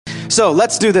So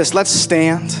let's do this. Let's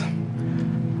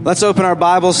stand. Let's open our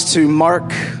Bibles to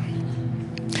Mark.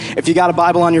 If you got a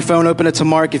Bible on your phone, open it to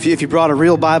Mark. If you brought a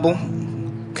real Bible,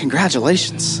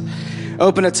 congratulations.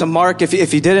 Open it to Mark. If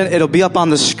you didn't, it'll be up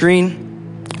on the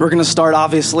screen. We're going to start,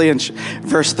 obviously, in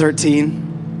verse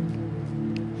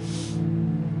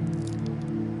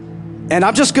 13. And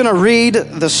I'm just going to read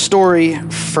the story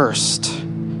first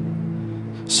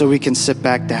so we can sit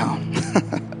back down.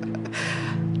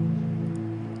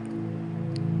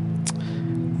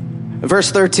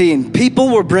 Verse 13, people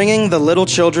were bringing the little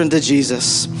children to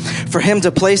Jesus for him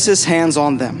to place his hands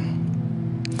on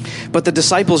them. But the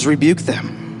disciples rebuked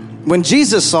them. When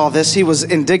Jesus saw this, he was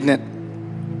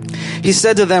indignant. He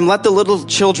said to them, let the little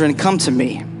children come to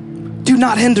me. Do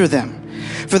not hinder them,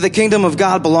 for the kingdom of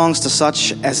God belongs to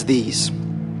such as these.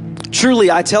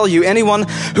 Truly, I tell you, anyone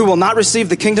who will not receive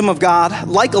the kingdom of God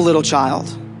like a little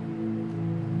child,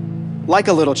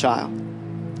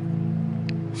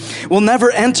 will never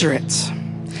enter it.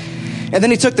 And then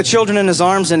he took the children in his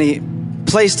arms and he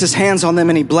placed his hands on them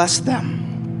and he blessed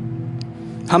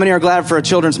them. How many are glad for a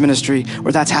children's ministry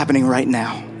where that's happening right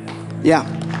now? Yeah.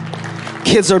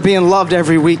 Kids are being loved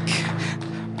every week.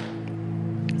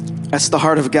 That's the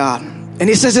heart of God. And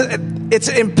he says it's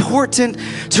important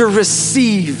to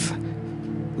receive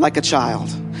like a child,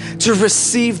 to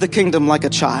receive the kingdom like a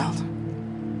child.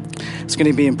 It's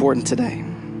going to be important today.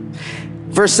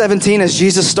 Verse 17, as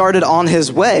Jesus started on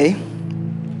his way,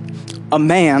 a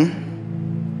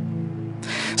man,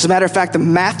 as a matter of fact, the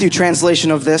Matthew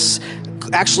translation of this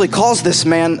actually calls this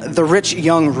man the rich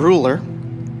young ruler.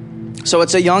 So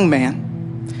it's a young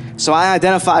man. So I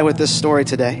identify with this story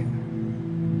today.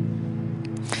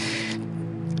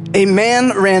 A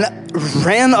man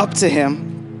ran up to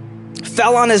him,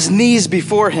 fell on his knees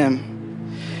before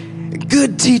him.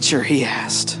 Good teacher, he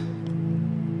asked.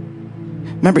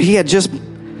 Remember, he had just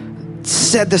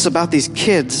said this about these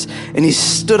kids, and he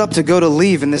stood up to go to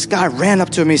leave, and this guy ran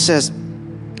up to him. He says,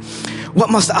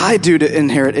 what must I do to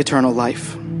inherit eternal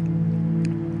life?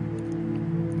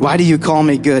 Why do you call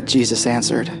me good? Jesus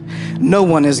answered. No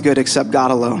one is good except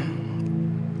God alone.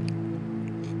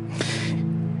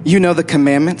 You know the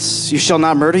commandments. You shall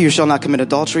not murder. You shall not commit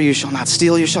adultery. You shall not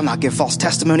steal. You shall not give false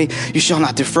testimony. You shall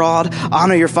not defraud.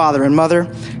 Honor your father and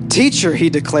mother. Teacher,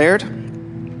 he declared,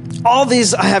 all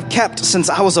these I have kept since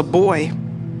I was a boy.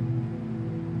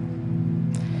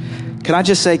 Can I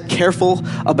just say, careful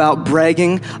about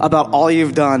bragging about all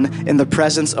you've done in the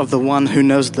presence of the one who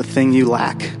knows the thing you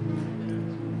lack.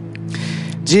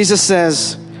 Jesus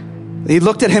says, he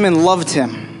looked at him and loved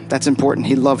him. That's important.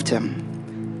 He loved him.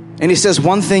 And he says,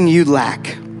 one thing you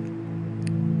lack.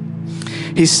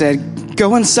 He said,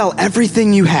 go and sell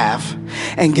everything you have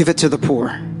and give it to the poor,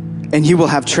 and you will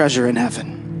have treasure in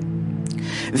heaven.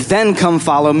 Then come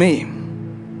follow me.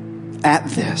 At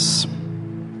this,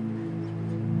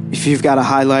 if you've got a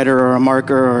highlighter or a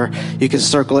marker, or you can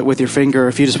circle it with your finger, or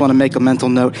if you just want to make a mental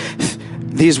note,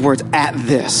 these words, at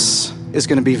this, is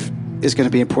going to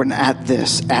be important. At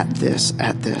this, at this,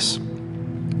 at this.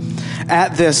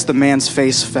 At this, the man's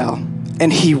face fell,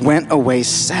 and he went away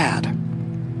sad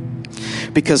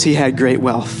because he had great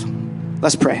wealth.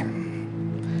 Let's pray.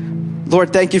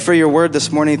 Lord, thank you for your word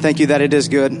this morning. Thank you that it is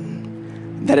good,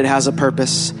 that it has a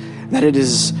purpose, that it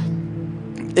is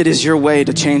your way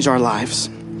to change our lives.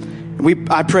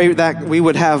 I pray that we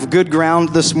would have good ground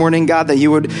this morning, God, that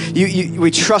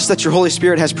we trust that your Holy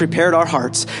Spirit has prepared our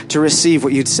hearts to receive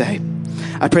what you'd say.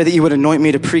 I pray that you would anoint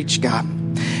me to preach, God,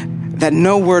 that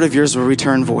no word of yours will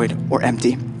return void or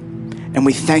empty. And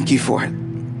we thank you for it.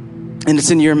 And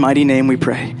it's in your mighty name we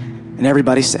pray. And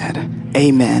everybody said,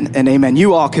 amen and amen.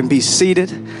 You all can be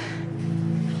seated.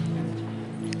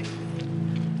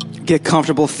 Get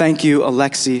comfortable. Thank you,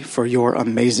 Alexi, for your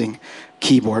amazing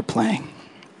keyboard playing.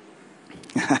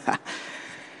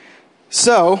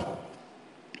 So,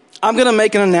 I'm going to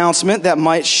make an announcement that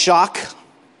might shock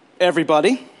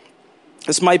everybody.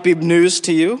 This might be news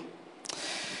to you.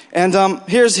 And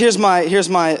here's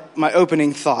my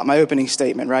opening thought, my opening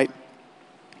statement, right?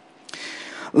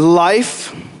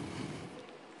 Life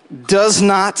does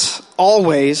not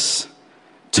always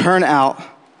turn out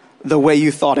the way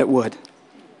you thought it would.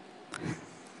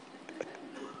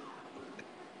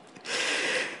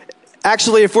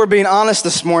 Actually, if we're being honest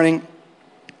this morning,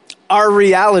 our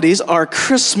realities, our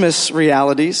Christmas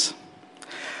realities,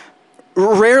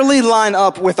 rarely line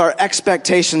up with our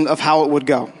expectation of how it would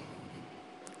go.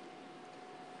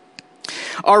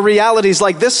 Our realities,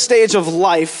 like this stage of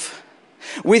life,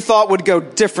 we thought would go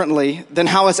differently than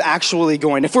how it's actually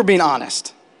going, if we're being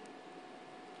honest.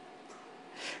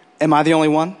 Am I the only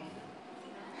one?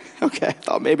 Okay, I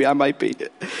thought maybe I might be.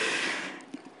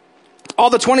 All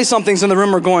the 20-somethings in the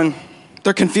room are going,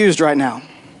 they're confused right now.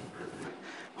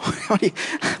 What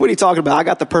are you talking about? I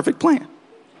got the perfect plan.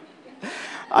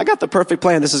 I got the perfect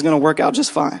plan. This is going to work out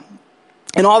just fine.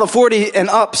 And all the 40 and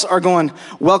ups are going,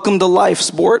 welcome to life,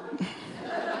 sport.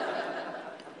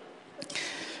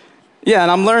 Yeah, and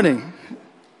I'm learning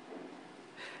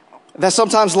that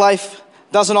sometimes life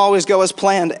doesn't always go as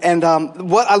planned. And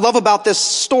what I love about this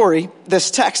story,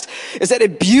 this text, is that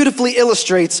it beautifully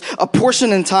illustrates a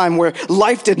portion in time where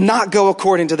life did not go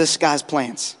according to this guy's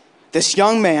plans. This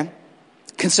young man,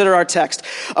 consider our text,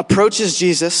 approaches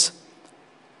Jesus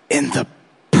in the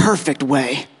perfect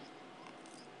way.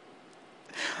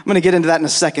 I'm going to get into that in a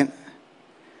second.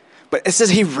 But it says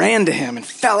he ran to him and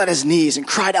fell at his knees and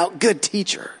cried out, "Good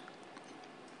teacher."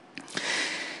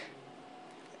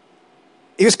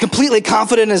 He was completely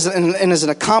confident in his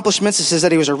accomplishments. It says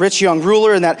that he was a rich young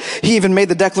ruler and that he even made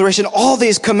the declaration, all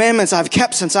these commandments I've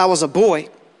kept since I was a boy.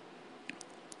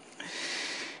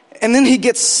 And then he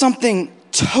gets something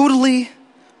totally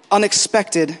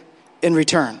unexpected in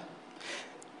return.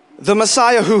 The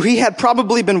Messiah who he had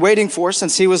probably been waiting for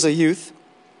since he was a youth,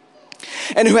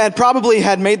 and who had probably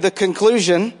made the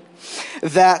conclusion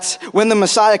that when the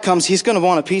Messiah comes, he's going to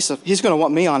want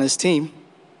me on his team.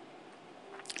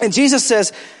 And Jesus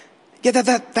says, yeah,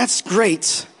 that's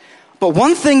great. But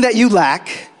one thing that you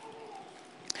lack,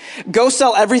 go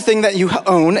sell everything that you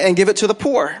own and give it to the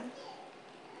poor.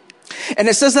 And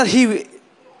it says that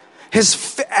his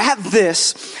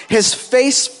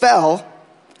face fell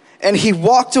and he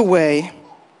walked away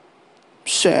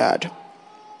sad.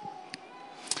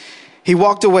 He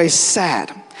walked away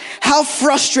sad. How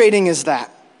frustrating is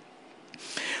that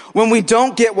when we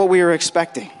don't get what we were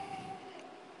expecting?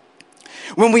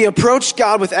 When we approach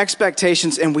God with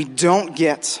expectations and we don't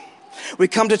get. We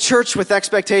come to church with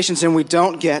expectations and we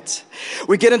don't get.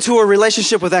 We get into a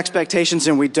relationship with expectations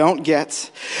and we don't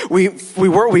get. We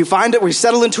find it, we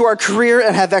settle into our career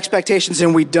and have expectations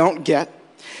and we don't get.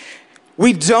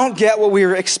 We don't get what we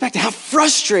were expecting. How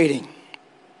frustrating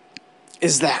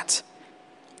is that?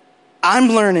 I'm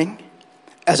learning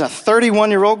as a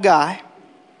 31-year-old guy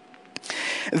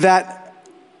that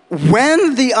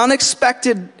when the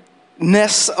unexpectedness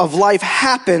of life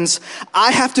happens,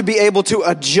 I have to be able to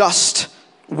adjust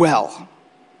well.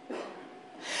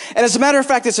 And as a matter of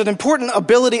fact, it's an important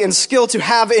ability and skill to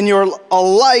have in your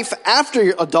life after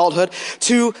your adulthood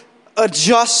to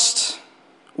adjust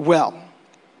well,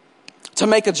 to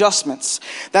make adjustments.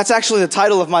 That's actually the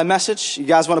title of my message. You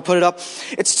guys want to put it up?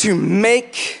 It's to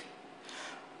make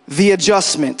the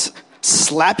adjustment.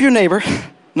 Slap your neighbor,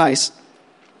 nice,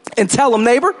 and tell them,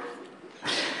 neighbor,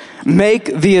 make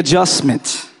the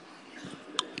adjustment.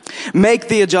 Make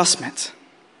the adjustment.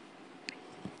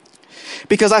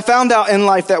 Because I found out in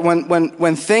life that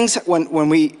when things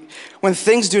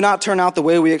do not turn out the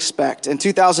way we expect, and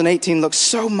 2018 looks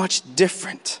so much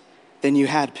different than you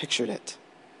had pictured it,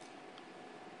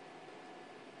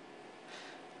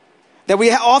 that we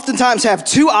oftentimes have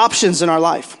two options in our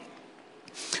life: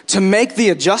 to make the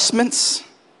adjustments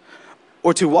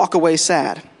or to walk away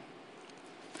sad.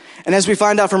 And as we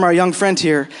find out from our young friend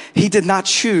here, he did not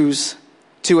choose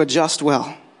to adjust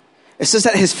well. It says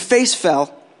that his face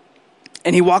fell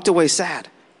and he walked away sad.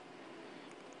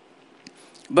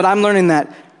 But I'm learning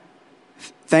that,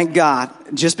 thank God,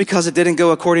 just because it didn't go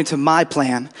according to my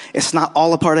plan, it's not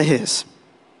all a part of his.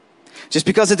 Just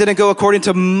because it didn't go according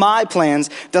to my plans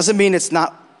doesn't mean it's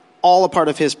not all a part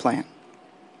of his plan.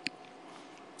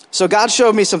 So God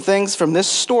showed me some things from this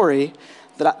story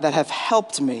that have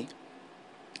helped me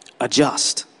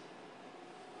adjust.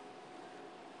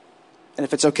 And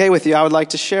if it's okay with you, I would like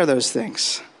to share those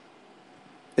things.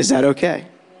 Is that okay?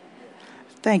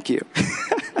 Thank you.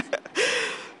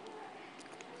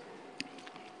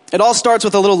 It all starts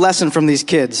with a little lesson from these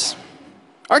kids.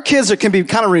 Our kids can be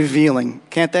kind of revealing,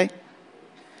 can't they?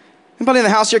 Anybody in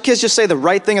the house, your kids just say the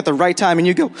right thing at the right time and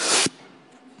you go,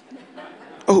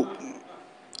 oh,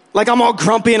 like I'm all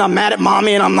grumpy and I'm mad at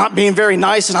mommy and I'm not being very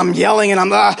nice and I'm yelling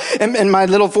and and my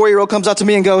little 4-year-old comes up to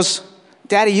me and goes,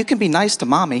 Daddy, you can be nice to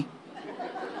mommy.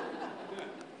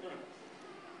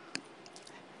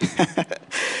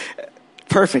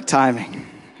 Perfect timing.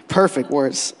 Perfect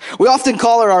words. We often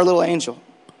call her our little angel.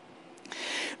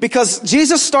 Because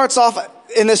Jesus starts off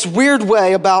in this weird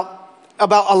way about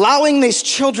allowing these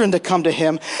children to come to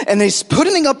him, and he's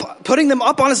putting them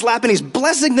up on his lap, and he's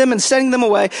blessing them and sending them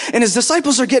away, and his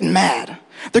disciples are getting mad.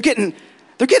 They're getting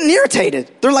irritated.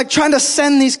 They're like trying to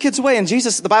send these kids away, and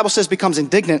Jesus, the Bible says, becomes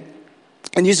indignant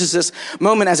and uses this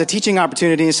moment as a teaching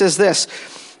opportunity. He says this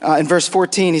in verse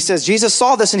 14. He says, Jesus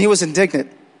saw this and he was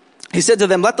indignant. He said to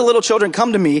them, "Let the little children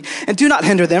come to me, and do not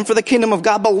hinder them, for the kingdom of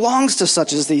God belongs to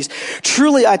such as these.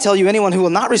 Truly, I tell you, anyone who will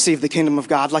not receive the kingdom of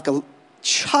God like a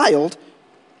child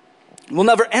will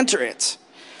never enter it."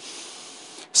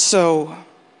 So,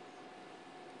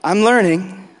 I'm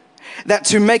learning that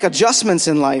to make adjustments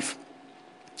in life,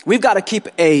 we've got to keep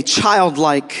a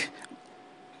childlike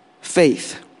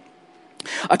faith,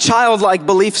 a childlike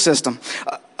belief system.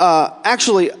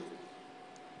 Actually,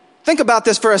 think about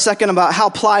this for a second about how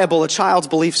pliable a child's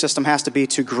belief system has to be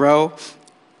to grow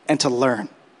and to learn.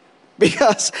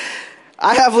 Because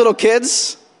I have little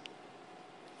kids.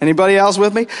 Anybody else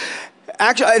with me?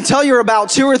 Actually, until you're about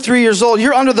 2 or 3 years old,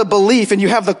 you're under the belief, and you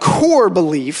have the core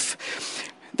belief,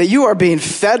 that you are being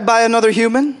fed by another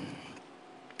human.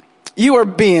 Your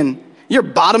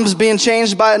bottom's being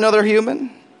changed by another human.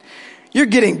 You're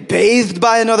getting bathed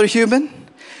by another human.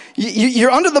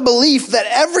 You're under the belief that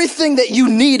everything that you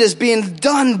need is being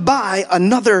done by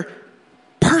another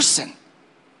person.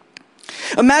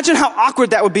 Imagine how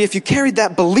awkward that would be if you carried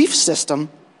that belief system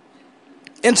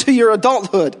into your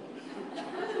adulthood.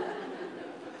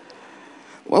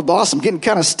 Well, boss, I'm getting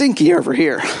kind of stinky over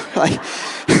here. I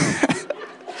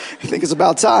think it's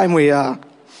about time we, yeah.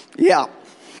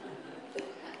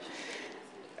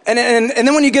 And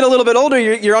then when you get a little bit older,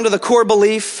 you're under the core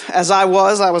belief, as I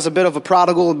was a bit of a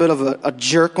prodigal, a bit of a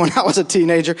jerk when I was a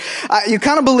teenager. You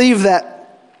kind of believe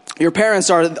that your parents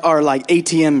are like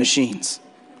ATM machines.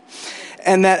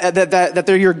 And that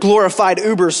they're your glorified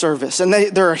Uber service. And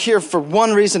they're here for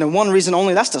one reason and one reason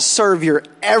only. That's to serve your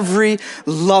every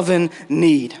loving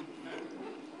need.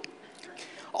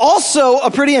 Also,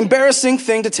 a pretty embarrassing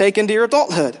thing to take into your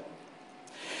adulthood.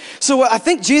 So what I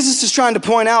think Jesus is trying to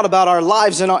point out about our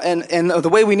lives and the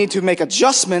way we need to make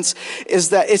adjustments is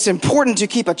that it's important to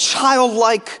keep a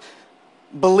childlike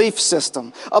belief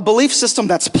system. A belief system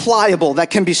that's pliable, that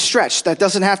can be stretched, you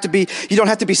don't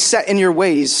have to be set in your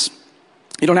ways.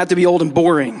 You don't have to be old and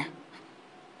boring.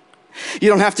 You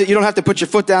don't have to put your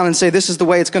foot down and say, this is the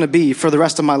way it's going to be for the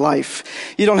rest of my life.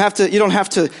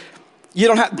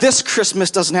 This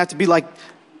Christmas doesn't have to be like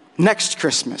next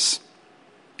Christmas.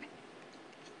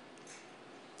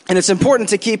 And it's important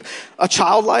to keep a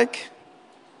childlike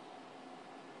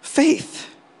faith.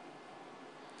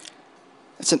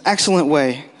 It's an excellent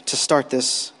way to start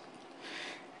this.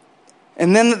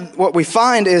 And then what we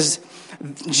find is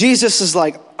Jesus is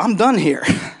like, I'm done here.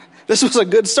 This was a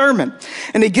good sermon.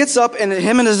 And he gets up, and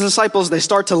him and his disciples, they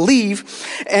start to leave.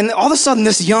 And all of a sudden,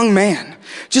 this young man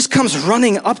just comes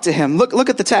running up to him. Look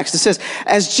at the text. It says,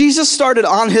 as Jesus started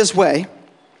on his way,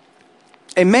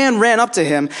 a man ran up to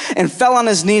him and fell on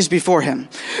his knees before him.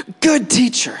 "Good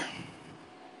teacher,"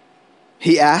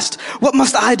 he asked, "what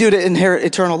must I do to inherit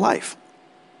eternal life?"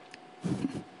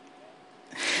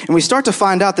 And we start to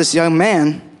find out this young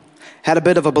man had a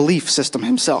bit of a belief system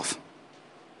himself.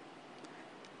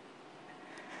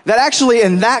 That actually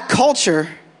in that culture,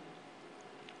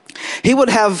 he would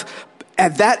have,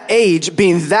 at that age,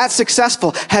 being that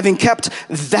successful, having kept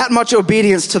that much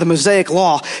obedience to the Mosaic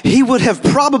law, he would have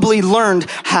probably learned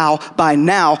how, by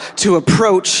now, to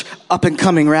approach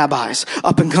up-and-coming rabbis,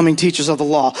 up-and-coming teachers of the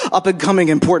law, up-and-coming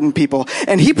important people.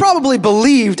 And he probably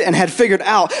believed and had figured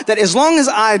out that as long as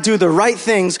I do the right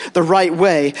things the right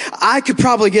way, I could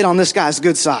probably get on this guy's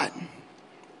good side.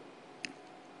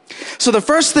 So the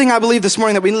first thing I believe this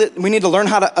morning that we need to learn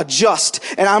how to adjust,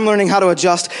 and I'm learning how to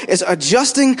adjust, is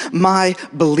adjusting my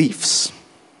beliefs.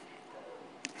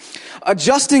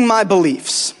 Adjusting my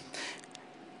beliefs.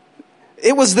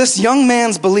 It was this young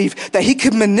man's belief that he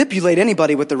could manipulate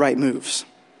anybody with the right moves.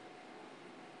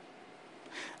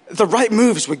 The right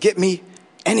moves would get me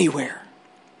anywhere.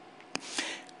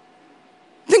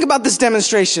 Think about this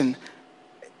demonstration.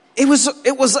 It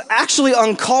was actually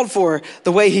uncalled for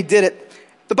the way he did it.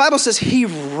 The Bible says he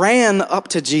ran up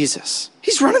to Jesus.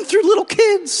 He's running through little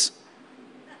kids.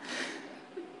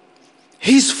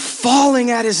 He's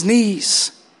falling at his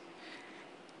knees.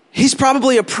 He's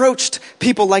probably approached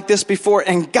people like this before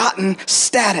and gotten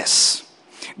status,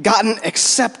 gotten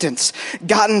acceptance,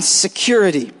 gotten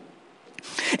security.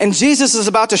 And Jesus is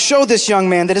about to show this young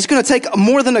man that it's going to take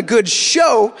more than a good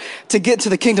show to get to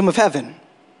the kingdom of heaven.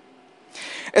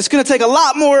 It's going to take a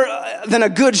lot more than a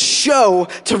good show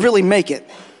to really make it.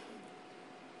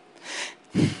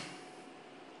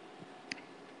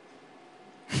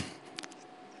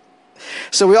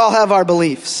 So we all have our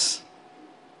beliefs.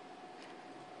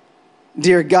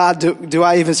 Dear God, do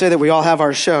I even say that we all have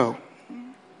our show?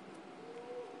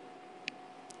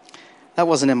 That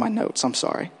wasn't in my notes, I'm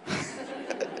sorry.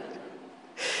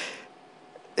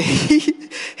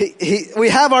 We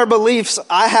have our beliefs.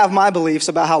 I have my beliefs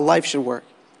about how life should work.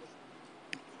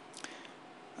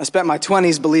 I spent my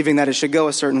 20s believing that it should go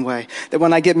a certain way, that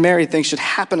when I get married, things should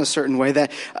happen a certain way,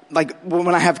 that like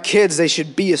when I have kids, they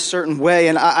should be a certain way.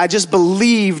 And I just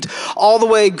believed all the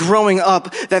way growing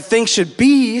up that things should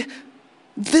be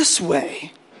this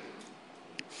way.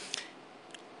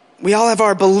 We all have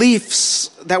our beliefs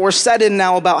that we're set in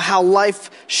now about how life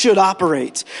should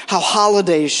operate, how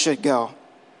holidays should go,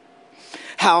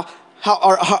 how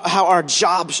our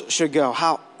jobs should go,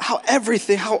 how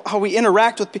everything, how we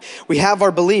interact with people. We have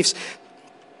our beliefs.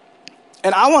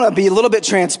 And I want to be a little bit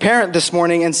transparent this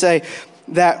morning and say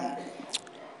that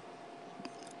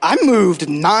I moved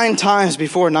 9 times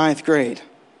before 9th grade.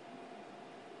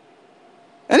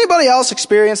 Anybody else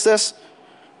experience this?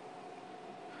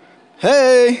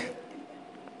 Hey.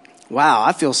 Wow,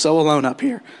 I feel so alone up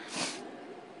here.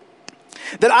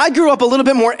 That I grew up a little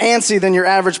bit more antsy than your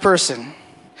average person.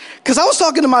 Because I was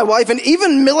talking to my wife, and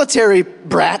even military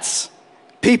brats,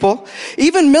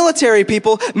 even military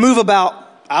people move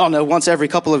about, I don't know, once every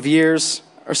couple of years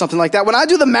or something like that. When I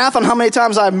do the math on how many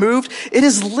times I've moved, it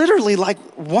is literally like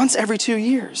once every 2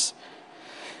 years.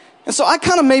 And so I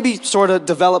kind of maybe sort of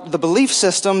developed the belief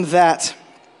system that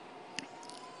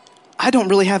I don't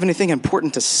really have anything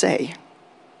important to say.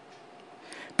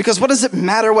 Because what does it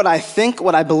matter what I think,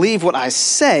 what I believe, what I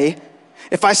say?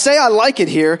 If I say I like it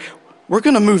here, we're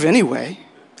going to move anyway.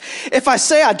 If I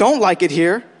say I don't like it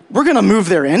here, we're going to move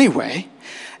there anyway.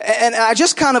 And I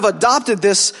just kind of adopted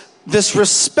this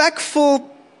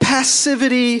respectful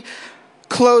passivity,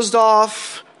 closed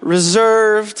off,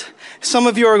 reserved. Some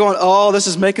of you are going, oh, this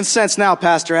is making sense now,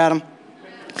 Pastor Adam.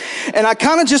 And I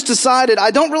kind of just decided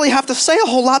I don't really have to say a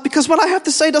whole lot because what I have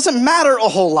to say doesn't matter a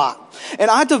whole lot.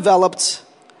 And I developed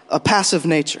a passive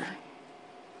nature.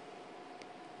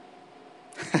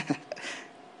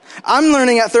 I'm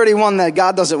learning at 31 that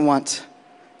God doesn't want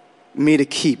me to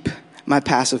keep my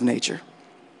passive nature.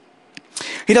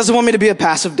 He doesn't want me to be a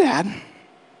passive dad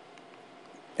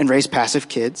and raise passive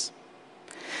kids.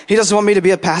 He doesn't want me to be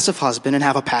a passive husband and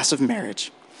have a passive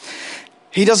marriage.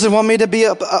 He doesn't want me to be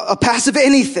a passive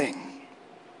anything.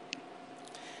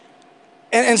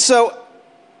 And so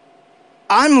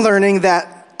I'm learning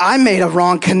that I made a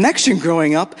wrong connection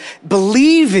growing up,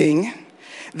 believing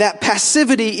that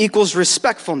passivity equals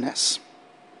respectfulness.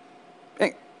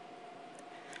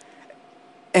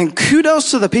 And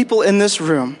kudos to the people in this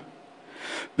room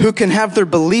who can have their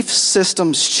belief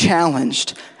systems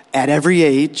challenged at every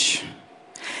age,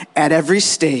 at every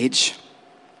stage,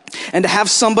 and to have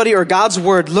somebody or God's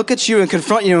word look at you and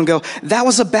confront you and go, that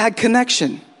was a bad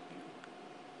connection.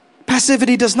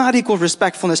 Passivity does not equal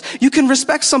respectfulness. You can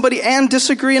respect somebody and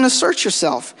disagree and assert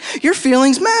yourself. Your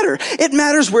feelings matter. It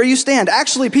matters where you stand.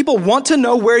 Actually, people want to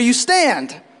know where you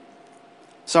stand.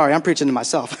 Sorry, I'm preaching to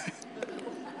myself.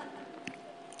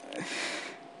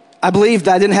 I believed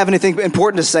I didn't have anything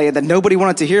important to say, that nobody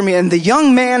wanted to hear me. And the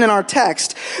young man in our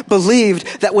text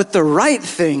believed that with the right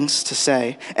things to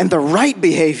say and the right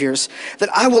behaviors, that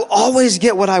I will always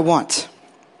get what I want.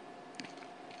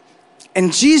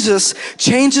 And Jesus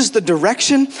changes the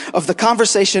direction of the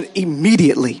conversation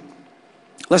immediately.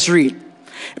 Let's read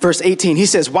verse 18. He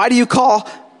says, "Why do you call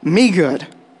me good?"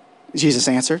 Jesus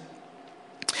answered,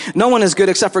 "No one is good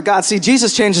except for God." See,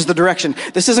 Jesus changes the direction.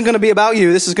 This isn't going to be about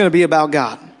you. This is going to be about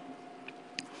God.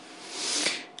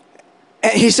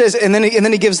 And he says, and then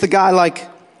he gives the guy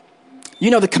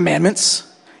the commandments.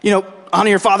 Honor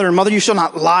your father and mother. You shall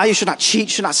not lie. You should not cheat. You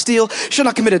should not steal. You should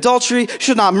not commit adultery. You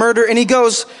should not murder. And he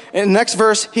goes, in the next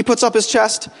verse, he puts up his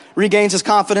chest, regains his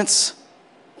confidence.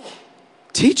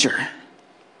 "Teacher,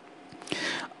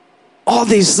 all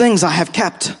these things I have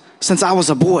kept since I was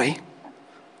a boy."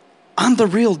 I'm the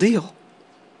real deal.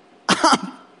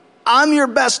 I'm your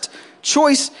best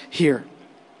choice here.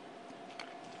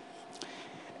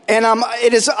 And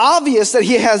it is obvious that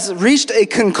he has reached a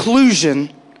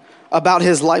conclusion about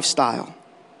his lifestyle.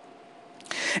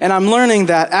 And I'm learning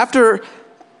that after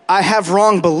I have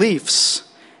wrong beliefs,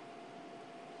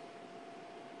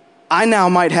 I now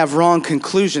might have wrong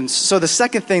conclusions. So the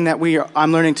second thing that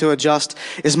I'm learning to adjust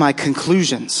is my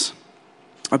conclusions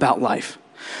about life.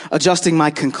 Adjusting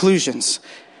my conclusions.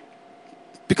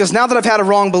 Because now that I've had a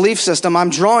wrong belief system, I'm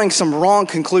drawing some wrong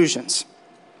conclusions.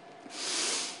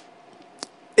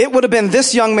 It would have been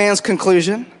this young man's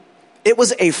conclusion. It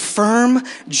was a firm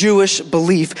Jewish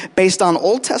belief based on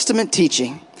Old Testament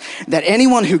teaching that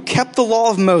anyone who kept the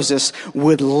law of Moses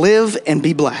would live and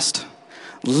be blessed.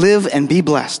 Live and be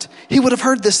blessed. He would have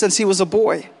heard this since he was a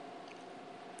boy.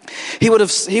 He would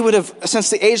have, since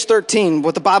the age 13,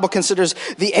 what the Bible considers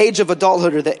the age of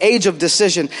adulthood or the age of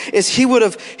decision, is he would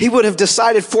have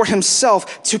decided for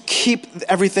himself to keep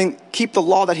the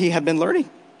law that he had been learning.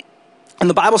 And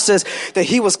the Bible says that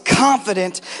he was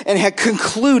confident and had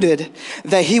concluded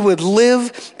that he would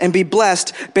live and be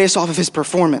blessed based off of his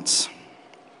performance.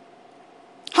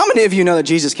 How many of you know that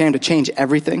Jesus came to change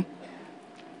everything?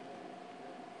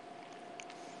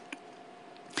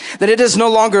 That it is no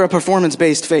longer a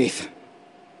performance-based faith.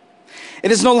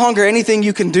 It is no longer anything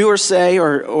you can do or say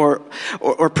or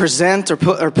present or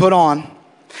put on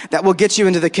that will get you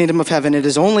into the kingdom of heaven. It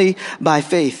is only by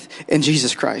faith in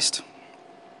Jesus Christ.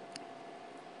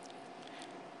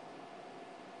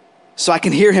 So I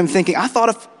can hear him thinking, I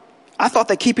thought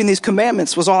that keeping these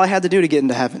commandments was all I had to do to get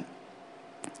into heaven.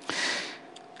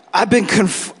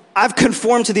 I've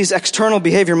conformed to these external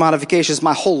behavior modifications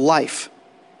my whole life.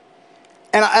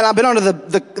 And I've been under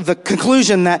the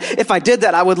conclusion that if I did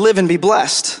that, I would live and be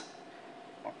blessed.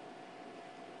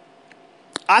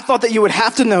 I thought that you would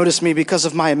have to notice me because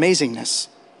of my amazingness.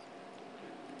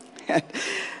 And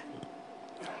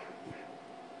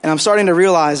I'm starting to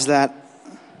realize that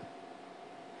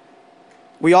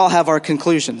we all have our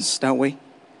conclusions, don't we?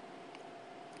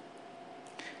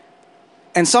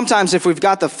 And sometimes if we've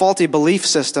got the faulty belief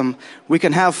system, we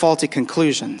can have faulty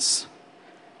conclusions.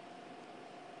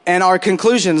 And our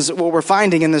conclusions, what we're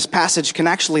finding in this passage, can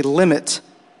actually limit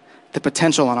the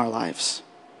potential in our lives.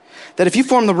 That if you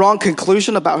form the wrong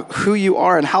conclusion about who you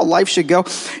are and how life should go,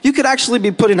 you could actually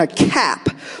be putting a cap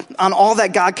on all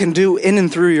that God can do in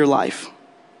and through your life.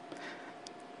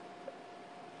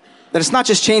 That it's not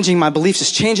just changing my beliefs,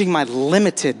 it's changing my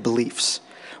limited beliefs.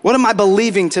 What am I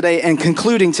believing today and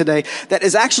concluding today that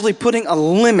is actually putting a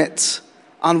limit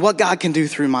on what God can do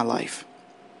through my life?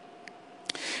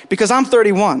 Because I'm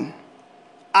 31.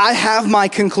 I have my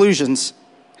conclusions,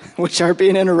 which are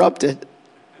being interrupted,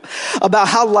 about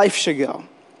how life should go.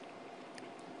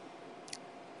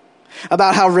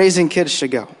 About how raising kids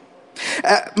should go.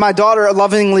 My daughter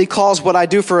lovingly calls what I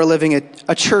do for a living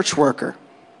a church worker.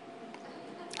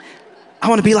 I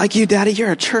want to be like you, Daddy.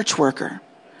 You're a church worker.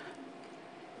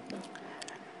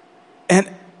 And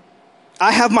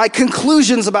I have my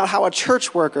conclusions about how a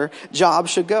church worker job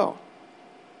should go.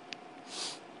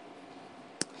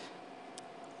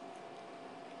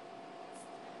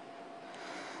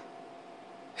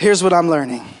 Here's what I'm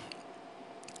learning.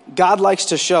 God likes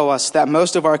to show us that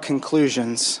most of our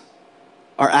conclusions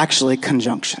are actually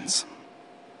conjunctions.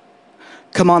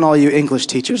 Come on, all you English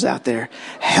teachers out there,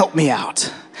 help me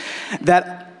out.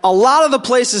 That a lot of the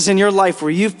places in your life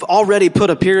where you've already put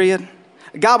a period,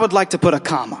 God would like to put a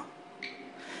comma.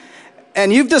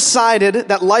 And you've decided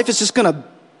that life is just going to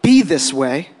be this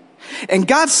way. And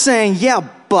God's saying, yeah,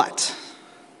 but.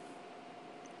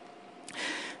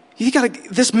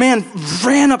 This man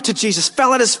ran up to Jesus,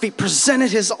 fell at his feet,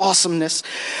 presented his awesomeness,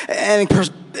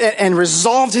 and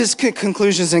resolved his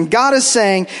conclusions. And God is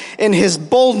saying in his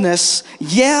boldness,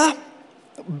 yeah,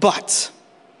 but.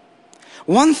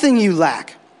 One thing you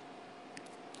lack.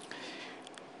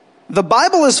 The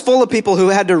Bible is full of people who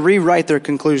had to rewrite their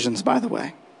conclusions, by the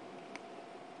way.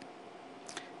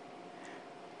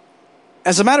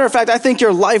 As a matter of fact, I think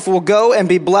your life will go and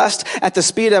be blessed at the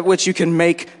speed at which you can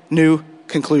make new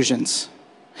conclusions.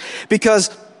 Because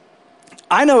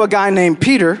I know a guy named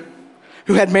Peter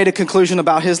who had made a conclusion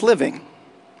about his living,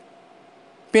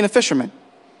 being a fisherman.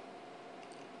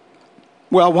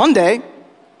 Well, one day,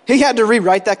 he had to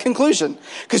rewrite that conclusion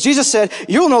because Jesus said,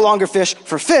 you'll no longer fish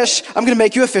for fish. I'm going to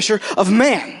make you a fisher of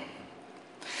man.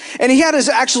 And he had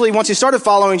once he started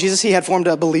following Jesus, he had formed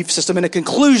a belief system and a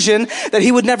conclusion that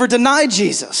he would never deny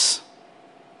Jesus.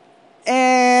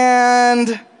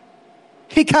 And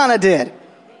he kind of did.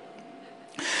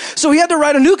 So he had to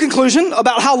write a new conclusion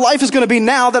about how life is going to be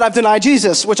now that I've denied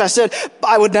Jesus, which I said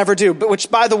I would never do. But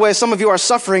which, by the way, some of you are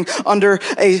suffering under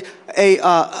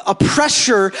a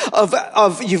pressure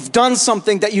of you've done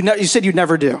something that you said you'd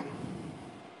never do,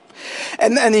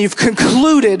 and you've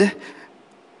concluded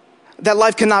that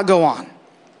life cannot go on.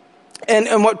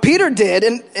 And what Peter did,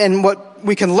 and what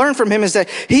we can learn from him, is that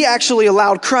he actually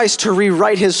allowed Christ to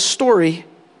rewrite his story.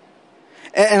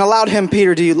 And allowed him,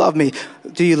 Peter, do you love me?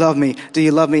 Do you love me? Do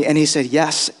you love me? And he said,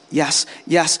 yes, yes,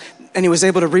 yes. And he was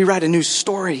able to rewrite a new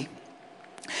story.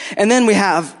 And then we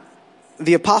have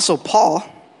the Apostle Paul,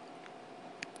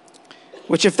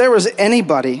 which if there was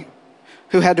anybody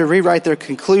who had to rewrite their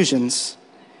conclusions,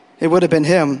 it would have been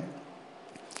him.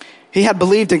 He had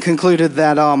believed and concluded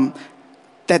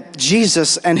that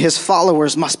Jesus and his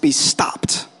followers must be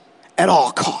stopped at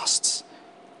all costs.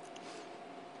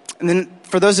 And then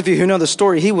for those of you who know the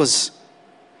story, he was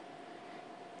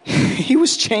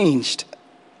changed.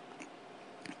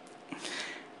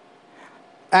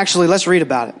 Actually, let's read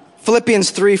about it.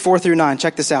 Philippians 3:4-9.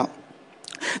 Check this out.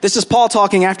 This is Paul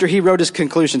talking after he wrote his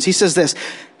conclusions. He says this,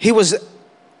 He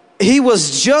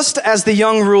was just as the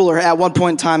young ruler at one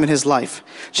point in time in his life.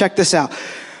 Check this out.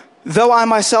 Though I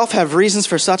myself have reasons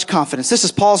for such confidence. This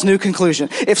is Paul's new conclusion.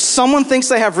 If someone thinks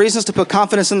they have reasons to put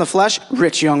confidence in the flesh,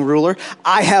 rich young ruler,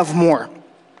 I have more.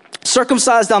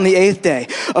 Circumcised on the 8th day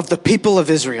of the people of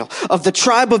Israel, of the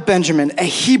tribe of Benjamin, a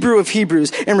Hebrew of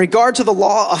Hebrews, in regard to the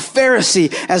law, a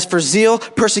Pharisee, as for zeal,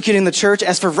 persecuting the church,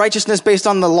 as for righteousness based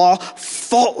on the law,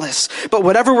 faultless. But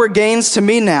whatever were gains to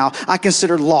me now, I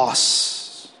consider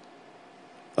loss.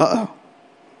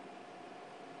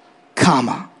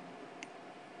 Comma.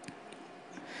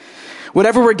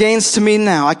 Whatever were gains to me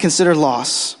now, I consider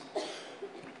loss.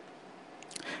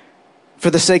 For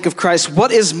the sake of Christ,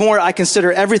 what is more, I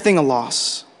consider everything a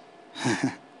loss.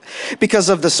 Because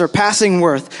of the surpassing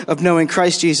worth of knowing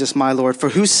Christ Jesus, my Lord, for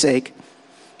whose sake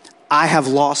I have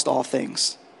lost all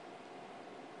things.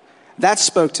 That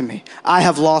spoke to me. I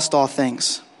have lost all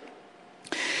things.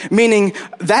 Meaning,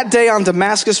 that day on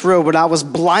Damascus Road when I was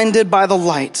blinded by the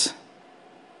light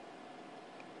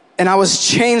and I was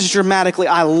changed dramatically,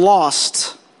 I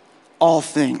lost all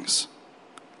things.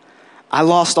 I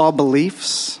lost all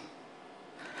beliefs.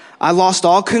 I lost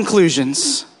all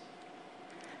conclusions.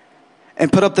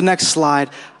 And put up the next slide.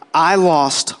 I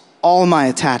lost all my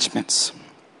attachments.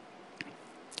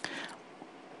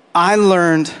 I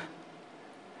learned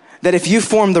that if you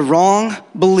form the wrong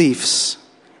beliefs,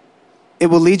 it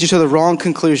will lead you to the wrong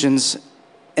conclusions,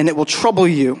 and it will trouble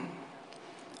you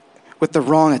with the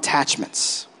wrong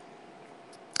attachments.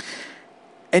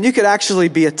 And you could actually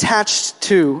be attached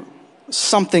to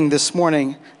something this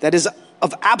morning that is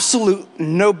of absolute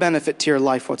no benefit to your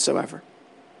life whatsoever.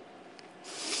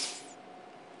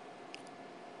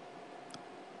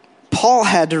 Paul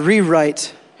had to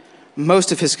rewrite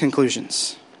most of his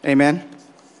conclusions. Amen?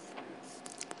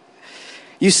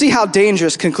 You see how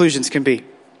dangerous conclusions can be.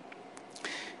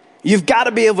 You've got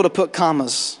to be able to put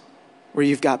commas where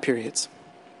you've got periods.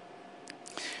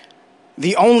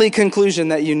 The only conclusion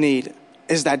that you need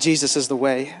is that Jesus is the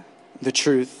way, the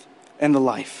truth, and the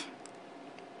life.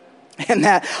 And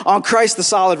that on Christ the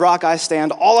solid rock I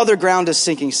stand, all other ground is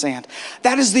sinking sand.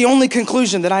 That is the only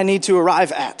conclusion that I need to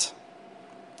arrive at.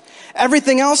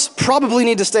 Everything else probably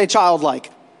need to stay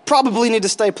childlike, probably need to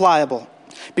stay pliable,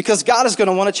 because God is going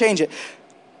to want to change it.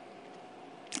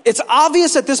 It's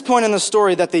obvious at this point in the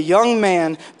story that the young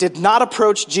man did not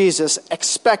approach Jesus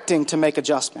expecting to make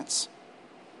adjustments.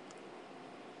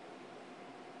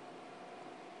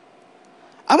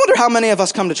 I wonder how many of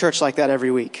us come to church like that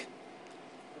every week.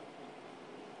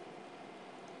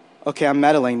 Okay, I'm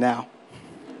meddling now.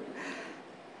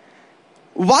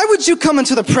 Why would you come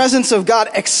into the presence of God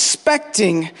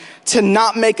expecting to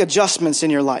not make adjustments in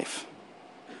your life?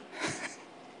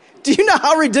 Do you know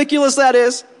how ridiculous that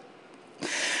is?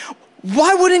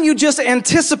 Why wouldn't you just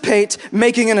anticipate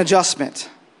making an adjustment?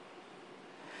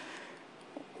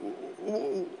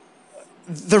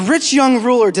 The rich young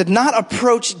ruler did not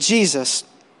approach Jesus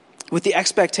with the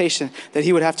expectation that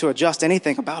he would have to adjust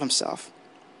anything about himself.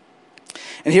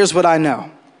 And here's what I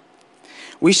know.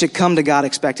 We should come to God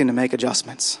expecting to make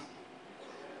adjustments.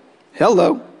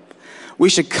 Hello. We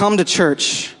should come to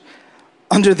church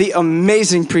under the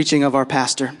amazing preaching of our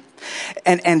pastor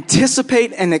and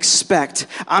anticipate and expect,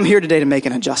 I'm here today to make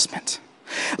an adjustment.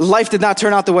 Life did not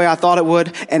turn out the way I thought it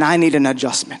would, and I need an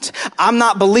adjustment. I'm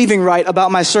not believing right about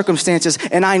my circumstances,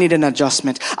 and I need an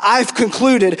adjustment. I've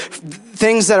concluded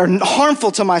things that are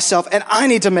harmful to myself, and I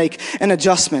need to make an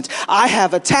adjustment. I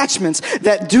have attachments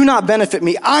that do not benefit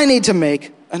me. I need to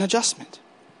make an adjustment.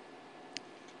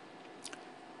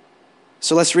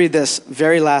 So let's read this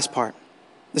very last part.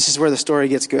 This is where the story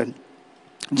gets good.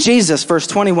 Jesus, verse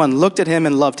 21, looked at him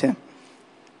and loved him.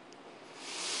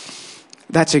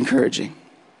 That's encouraging.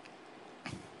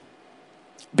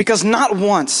 Because not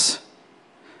once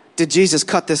did Jesus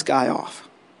cut this guy off.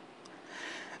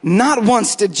 Not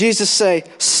once did Jesus say,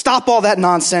 stop all that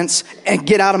nonsense and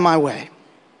get out of my way.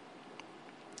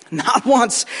 Not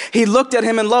once. He looked at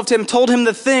him and loved him, told him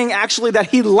the thing actually that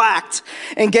he lacked,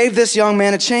 and gave this young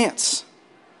man a chance.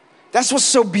 That's what's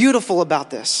so beautiful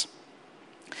about this.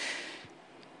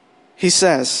 He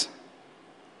says,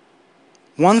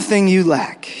 one thing you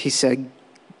lack, he said,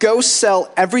 go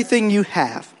sell everything you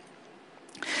have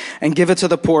and give it to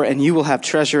the poor, and you will have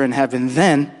treasure in heaven.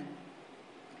 Then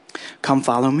come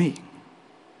follow me.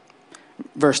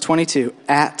 Verse 22,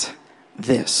 at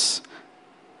this.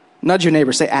 Nudge your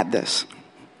neighbor, say at this.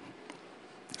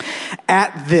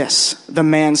 At this, the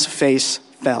man's face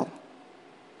fell.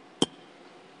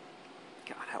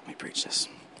 God, help me preach this.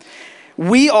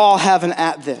 We all have an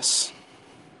at this.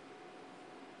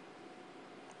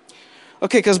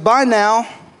 Okay, because by now,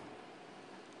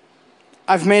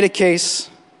 I've made a case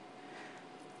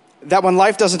that when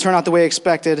life doesn't turn out the way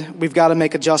expected, we've got to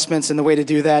make adjustments, and the way to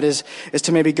do that is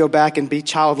to maybe go back and be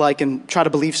childlike and try to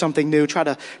believe something new, try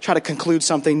to conclude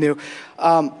something new.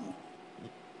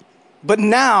 But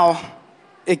now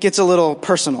it gets a little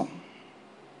personal,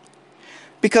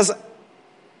 because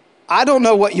I don't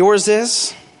know what yours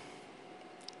is,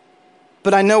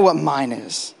 but I know what mine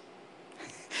is.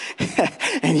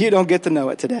 And you don't get to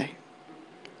know it today.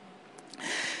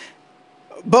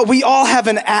 But we all have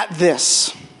an at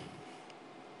this.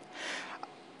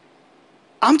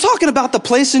 I'm talking about the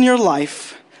place in your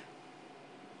life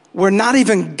where not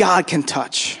even God can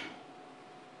touch.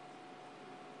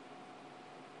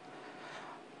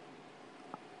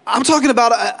 I'm talking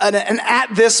about an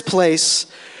at this place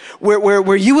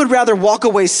where you would rather walk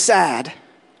away sad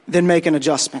than make an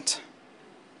adjustment.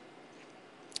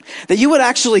 That you would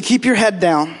actually keep your head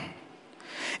down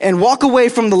and walk away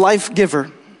from the life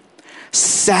giver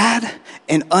sad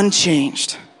and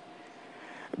unchanged,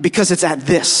 because it's at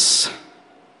this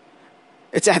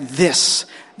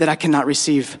that I cannot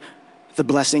receive the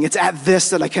blessing. It's at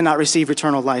this that I cannot receive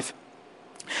eternal life.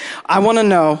 I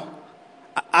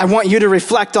want you to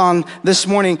reflect on this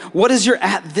morning, what is your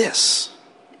at this?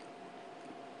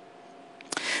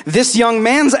 This young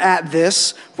man's at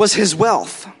this was his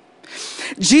wealth.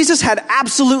 Jesus had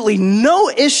absolutely no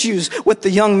issues with the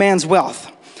young man's wealth.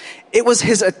 It was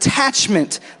his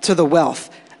attachment to the wealth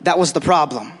that was the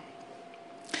problem.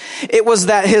 It was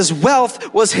that his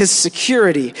wealth was his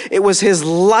security. It was his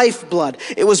lifeblood.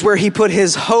 It was where he put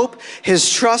his hope, his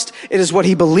trust. It is what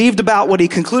he believed about, what he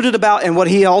concluded about, and what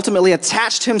he ultimately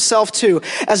attached himself to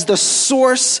as the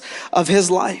source of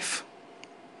his life.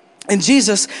 And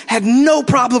Jesus had no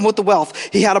problem with the wealth.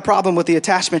 He had a problem with the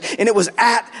attachment. And it was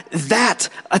at that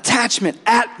attachment,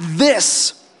 at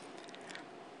this,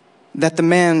 that the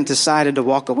man decided to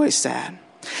walk away sad.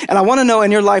 And I want to know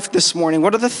in your life this morning,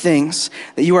 what are the things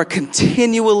that you are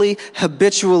continually,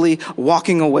 habitually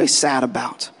walking away sad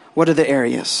about? What are the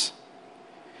areas?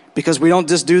 Because we don't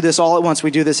just do this all at once.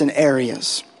 We do this in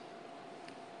areas.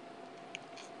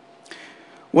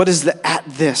 What is the at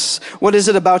this? What is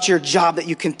it about your job that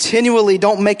you continually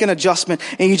don't make an adjustment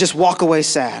and you just walk away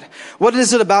sad? What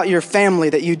is it about your family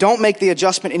that you don't make the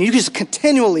adjustment and you just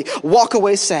continually walk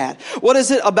away sad? What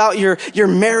is it about your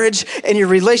marriage and your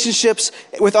relationships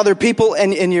with other people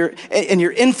and your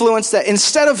influence that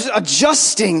instead of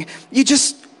adjusting, you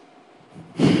just,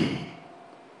 all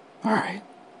right,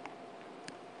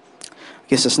 I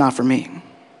guess it's not for me.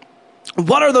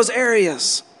 What are those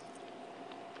areas?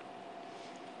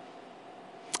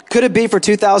 Could it be for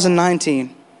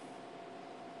 2019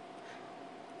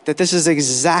 that this is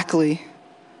exactly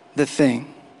the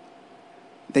thing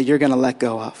that you're going to let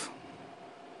go of?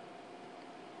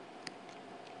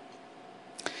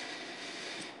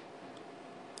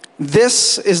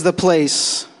 This is the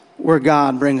place where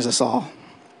God brings us all.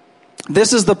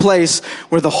 This is the place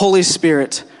where the Holy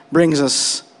Spirit brings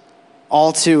us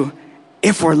all to,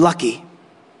 if we're lucky.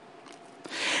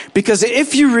 Because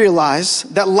if you realize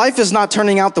that life is not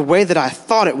turning out the way that I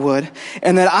thought it would,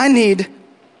 and that I need,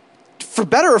 for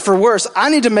better or for worse, I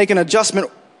need to make an adjustment,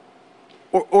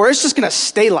 or it's just going to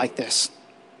stay like this.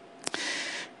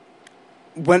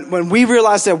 When we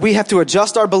realize that we have to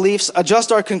adjust our beliefs,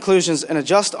 adjust our conclusions, and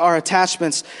adjust our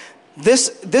attachments,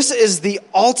 this is the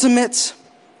ultimate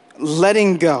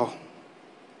letting go.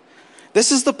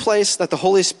 This is the place that the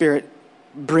Holy Spirit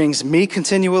brings me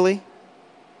continually.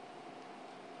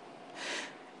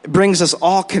 It brings us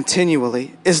all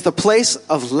continually, is the place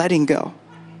of letting go.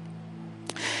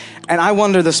 And I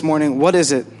wonder this morning, what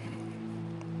is it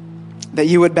that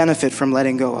you would benefit from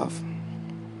letting go of?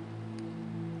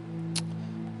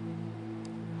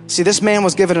 See, this man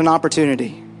was given an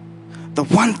opportunity. The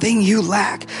one thing you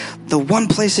lack, the one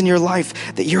place in your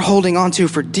life that you're holding on to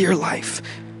for dear life.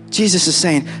 Jesus is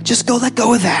saying, just go let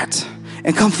go of that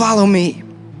and come follow me.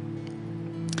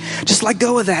 Just let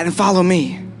go of that and follow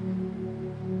me.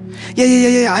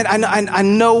 Yeah. I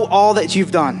know all that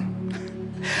you've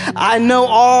done. I know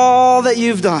all that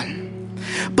you've done.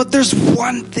 But there's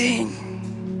one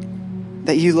thing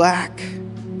that you lack.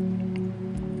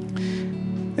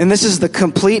 And this is the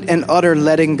complete and utter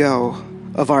letting go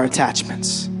of our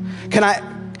attachments.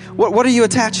 What are you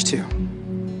attached to?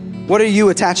 What are you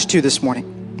attached to this morning?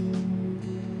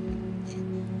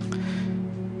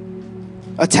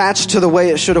 Attached to the way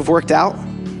it should have worked out?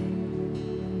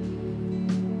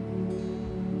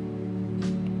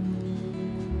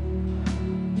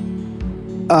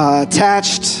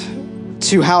 Attached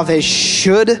to how they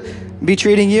should be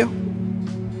treating you?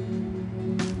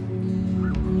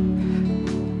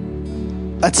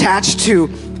 Attached to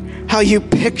how you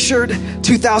pictured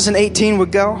 2018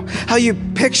 would go, how you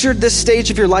pictured this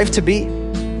stage of your life to be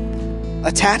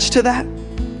attached to that,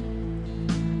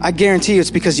 I guarantee you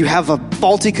it's because you have a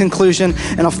faulty conclusion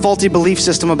and a faulty belief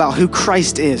system about who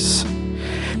Christ is.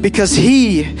 Because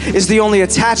he is the only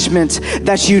attachment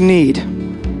that you need.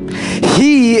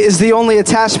 He is the only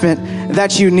attachment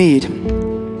that you need.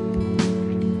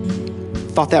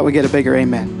 Thought that would get a bigger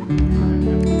amen.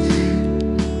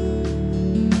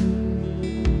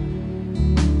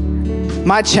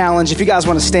 My challenge, if you guys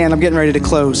want to stand, I'm getting ready to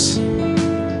close.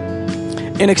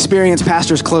 Inexperienced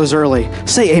pastors close early.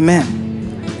 Say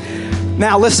amen.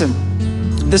 Now listen,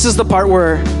 this is the part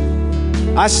where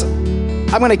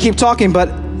I'm going to keep talking, but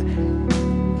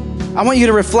I want you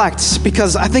to reflect,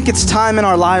 because I think it's time in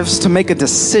our lives to make a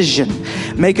decision,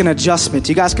 make an adjustment.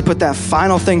 You guys can put that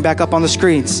final thing back up on the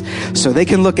screens so they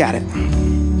can look at it.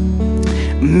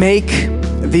 Make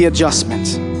the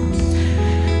adjustment.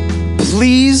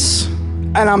 Please,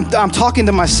 and I'm talking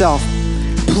to myself,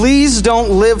 please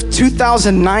don't live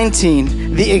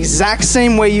 2019 the exact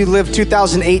same way you lived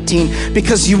 2018,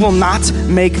 because you will not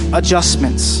make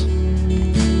adjustments.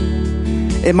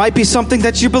 It might be something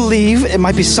that you believe. It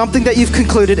might be something that you've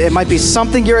concluded. It might be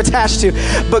something you're attached to.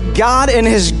 But God in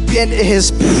His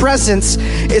presence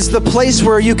is the place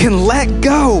where you can let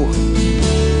go.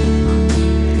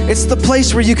 It's the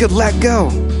place where you could let go.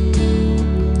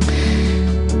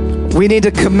 We need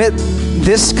to commit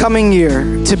this coming year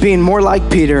to being more like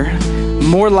Peter,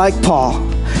 more like Paul,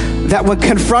 that when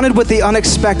confronted with the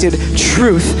unexpected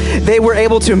truth, they were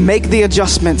able to make the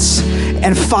adjustments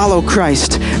and follow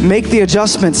Christ. Make the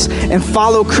adjustments and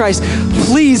follow Christ.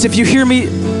 Please, if you hear me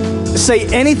say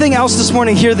anything else this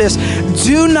morning, hear this.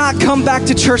 Do not come back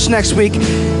to church next week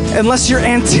unless you're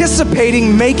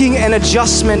anticipating making an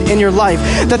adjustment in your life.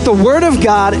 That the Word of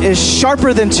God is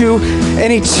sharper than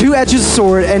any two-edged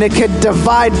sword, and it can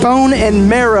divide bone and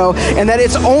marrow, and that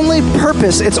its only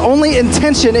purpose, its only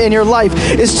intention in your life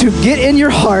is to get in your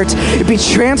heart, be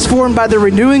transformed by the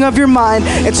renewing of your mind,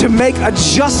 and to make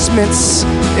adjustments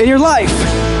in your life.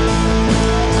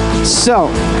 So,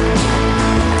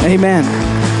 amen.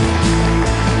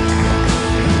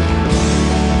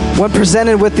 When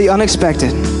presented with the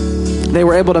unexpected, they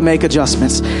were able to make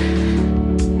adjustments.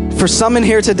 For some in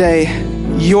here today,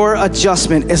 your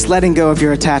adjustment is letting go of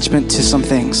your attachment to some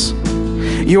things.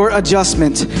 Your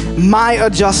adjustment, my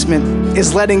adjustment,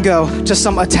 is letting go to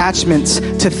some attachments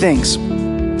to things.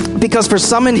 Because for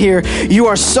some in here, you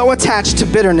are so attached to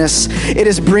bitterness, it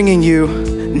is bringing you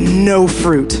no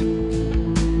fruit.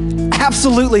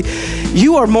 Absolutely.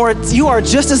 You are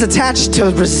just as attached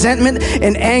to resentment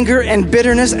and anger and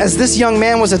bitterness as this young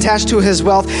man was attached to his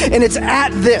wealth. And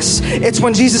it's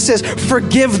when Jesus says,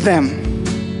 forgive them,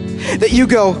 that you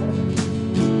go,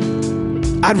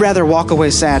 I'd rather walk away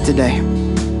sad today.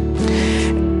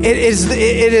 It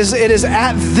is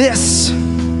at this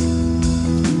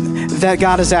that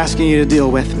God is asking you to deal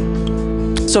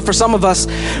with. So for some of us,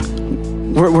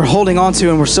 we're holding on to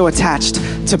and we're so attached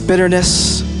to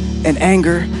bitterness and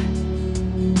anger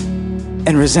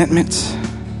and resentment.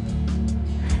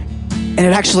 And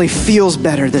it actually feels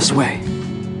better this way.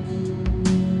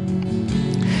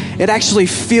 It actually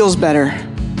feels better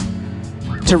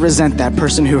to resent that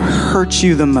person who hurt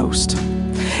you the most.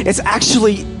 It's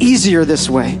actually easier this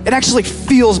way. It actually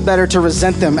feels better to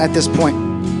resent them at this point.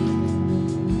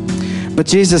 But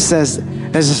Jesus says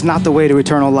this is not the way to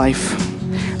eternal life.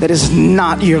 That is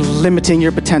not, you're limiting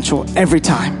your potential every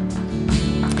time.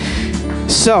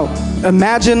 So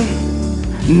imagine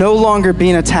no longer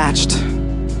being attached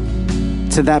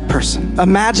to that person.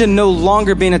 Imagine no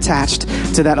longer being attached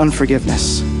to that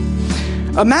unforgiveness.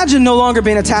 Imagine no longer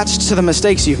being attached to the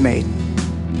mistakes you've made.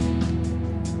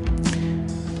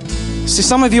 See,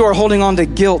 some of you are holding on to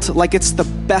guilt like it's the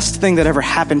best thing that ever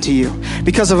happened to you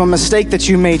because of a mistake that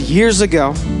you made years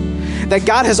ago, that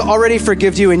God has already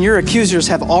forgiven you and your accusers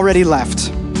have already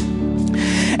left.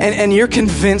 And you're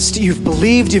convinced, you've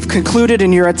believed, you've concluded,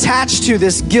 and you're attached to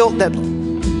this guilt that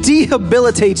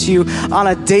debilitates you on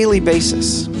a daily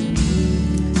basis.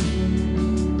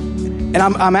 And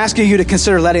I'm asking you to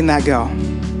consider letting that go.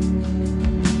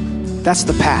 That's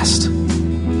the past.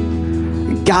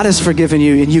 God has forgiven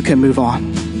you and you can move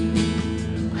on.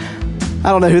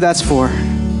 I don't know who that's for,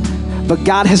 but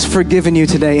God has forgiven you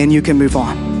today and you can move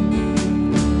on.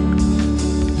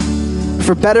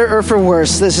 For better or for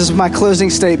worse, this is my closing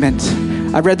statement.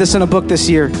 I read this in a book this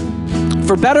year.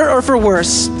 For better or for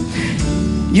worse,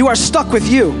 you are stuck with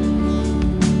you.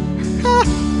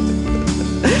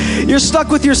 You're stuck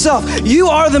with yourself. You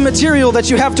are the material that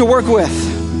you have to work with.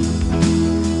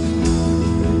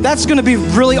 That's going to be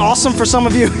really awesome for some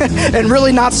of you and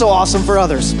really not so awesome for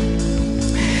others.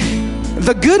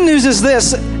 The good news is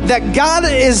this, that God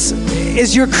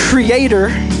is your creator,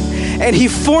 and he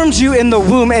formed you in the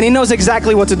womb, and he knows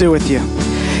exactly what to do with you.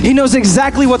 He knows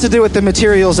exactly what to do with the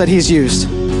materials that he's used.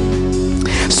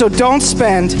 So don't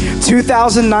spend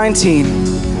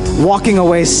 2019 walking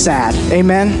away sad.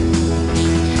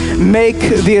 Amen? Make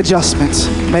the adjustment.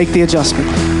 Make the adjustment.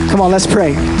 Come on, let's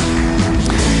pray.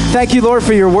 Thank you, Lord,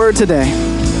 for your word today.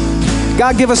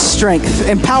 God, give us strength.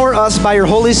 Empower us by your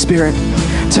Holy Spirit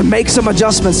to make some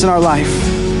adjustments in our life.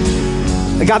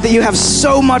 God, that you have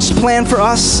so much planned for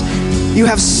us. You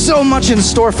have so much in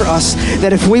store for us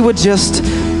that if we would just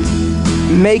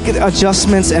make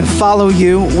adjustments and follow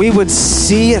you, we would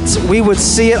see it. We would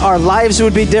see it. Our lives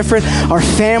would be different. Our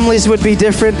families would be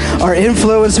different. Our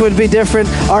influence would be different.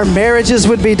 Our marriages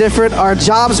would be different. Our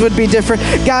jobs would be different.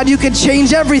 God, you could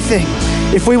change everything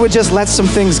if we would just let some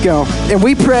things go. And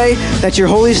we pray that your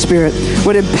Holy Spirit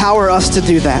would empower us to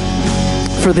do that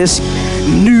for this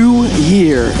new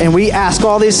year. And we ask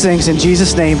all these things in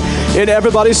Jesus' name. And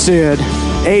everybody said,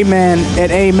 amen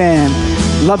and amen.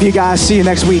 Love you guys. See you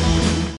next week.